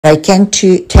I can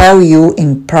tell you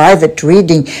in private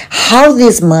reading how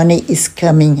this money is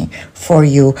coming for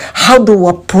you, how to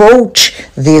approach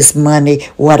this money.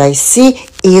 What I see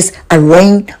is a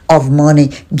rain of money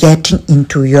getting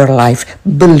into your life.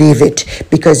 Believe it,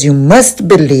 because you must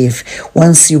believe.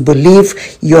 Once you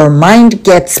believe, your mind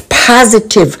gets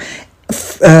positive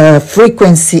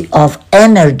frequency of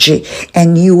energy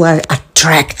and you are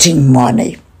attracting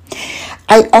money.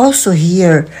 I also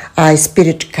hear a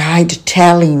spirit guide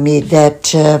telling me that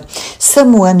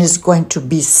someone is going to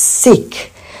be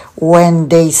sick when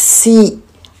they see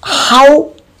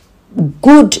how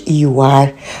good you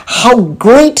are, how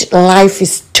great life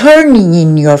is turning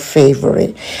in your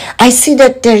favor. I see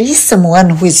that there is someone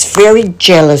who is very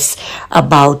jealous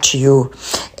about you,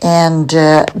 and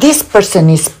this person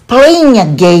is playing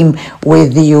a game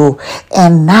with you,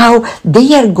 and now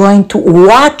they are going to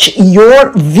watch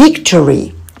your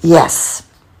victory. Yes.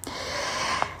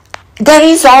 There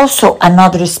is also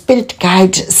another spirit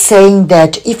guide saying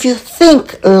that if you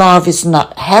think love is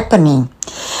not happening,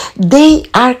 they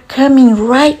are coming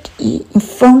right in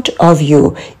front of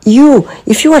you.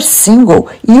 If you are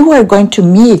single, you are going to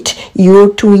meet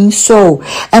your twin soul.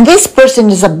 And this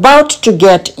person is about to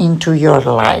get into your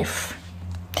life.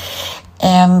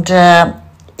 And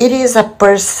it is a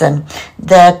person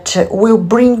that will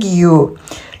bring you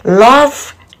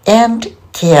love and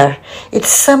care. It's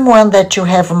someone that you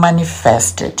have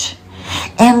manifested.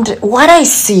 And what I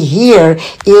see here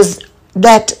is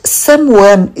that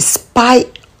someone spy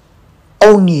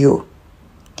on you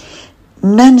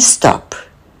non-stop,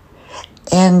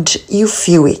 and you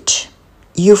feel it.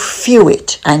 You feel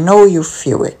it. I know you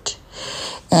feel it.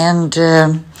 And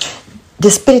the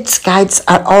spirit guides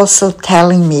are also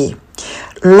telling me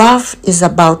love is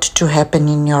about to happen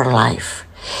in your life.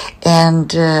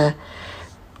 And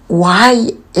why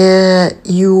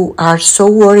you are so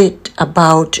worried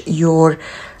about your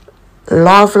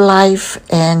love life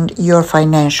and your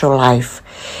financial life.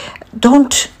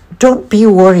 Don't be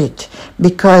worried,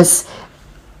 because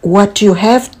what you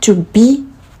have to be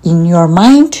in your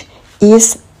mind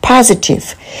is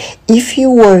positive. If you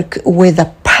work with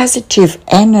a positive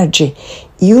energy,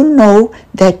 you know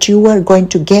that you are going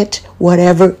to get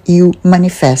whatever you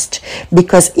manifest,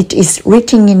 because it is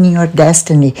written in your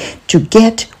destiny to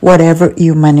get whatever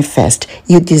you manifest.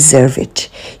 You deserve it.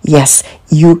 Yes,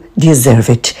 you deserve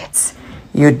it.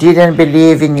 You didn't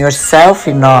believe in yourself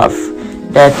enough,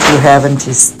 that you haven't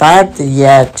started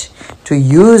yet to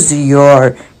use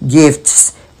your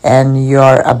gifts and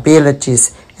your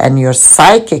abilities and your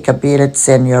psychic abilities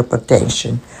and your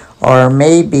potential. Or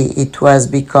maybe it was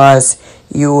because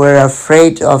you were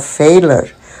afraid of failure.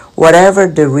 Whatever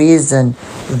the reason,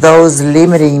 those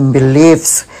limiting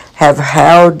beliefs have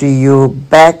held you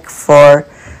back for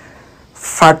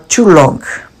far too long.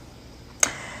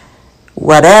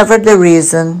 Whatever the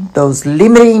reason, those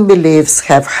limiting beliefs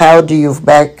have held you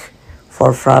back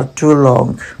for far too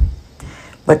long.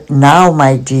 But now,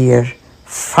 my dear,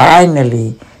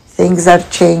 finally, things are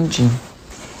changing.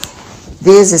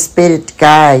 This spirit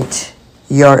guide,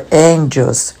 your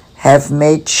angels, have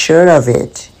made sure of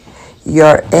it.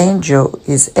 Your angel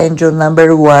is angel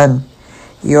number 1.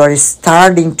 You are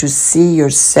starting to see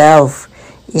yourself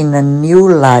in a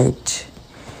new light.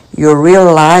 You're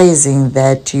realizing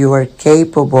that you are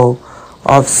capable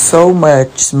of so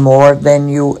much more than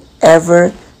you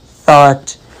ever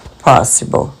thought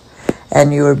possible.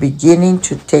 And you are beginning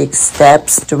to take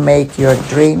steps to make your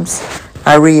dreams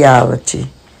a reality.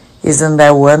 Isn't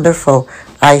that wonderful?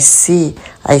 I see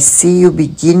you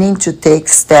beginning to take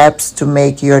steps to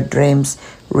make your dreams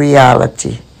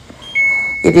reality.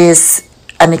 It is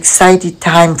an exciting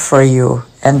time for you,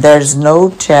 and there's no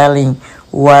telling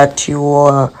what you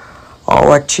will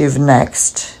achieve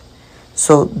next.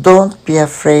 So don't be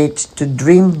afraid to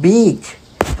dream big,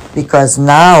 because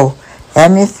now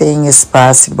anything is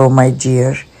possible, my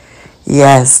dear.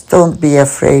 Yes, don't be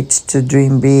afraid to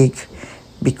dream big,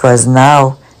 because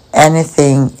now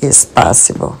anything is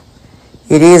possible.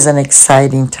 It is an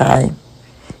exciting time.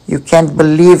 You can't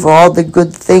believe all the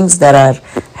good things that are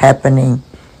happening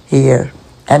here.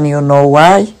 And you know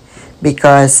why?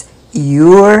 Because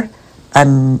you're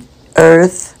an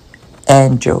earth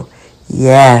angel.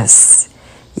 Yes,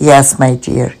 my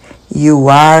dear, you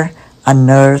are an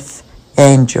earth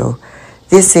angel.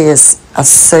 This is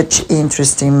such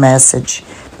interesting message,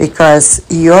 because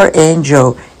your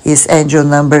angel is angel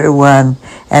number 1,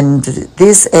 and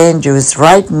this angel is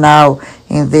right now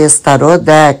in this tarot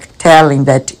deck telling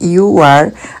that you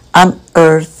are an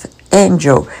earth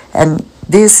angel, and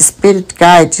this spirit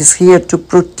guide is here to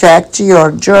protect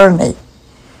your journey.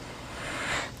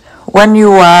 When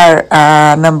you are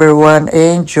a number one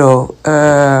angel,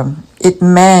 it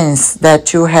means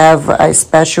that you have a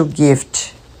special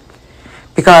gift,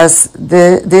 because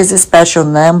this special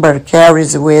number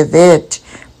carries with it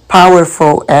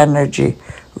powerful energy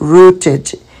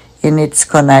rooted in its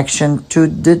connection to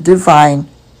the divine.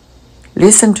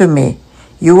 Listen to me.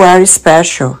 You are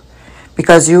special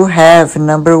because you have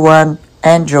number one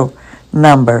angel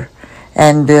number,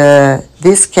 and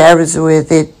this carries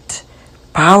with it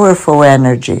powerful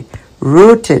energy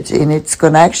rooted in its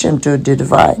connection to the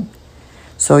divine.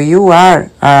 So you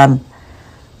are an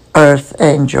earth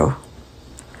angel.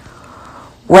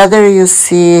 Whether you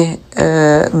see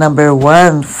number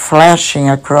one flashing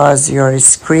across your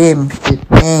screen,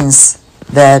 it means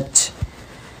that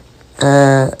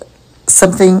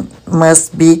something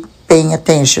must be paying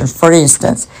attention. For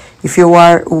instance, if you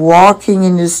are walking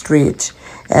in the street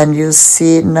and you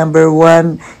see number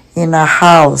one in a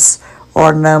house,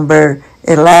 or number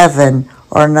 11,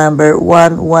 or number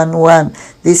 111,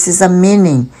 this is a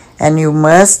meaning, and you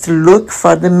must look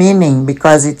for the meaning,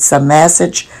 because it's a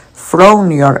message from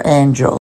your angel.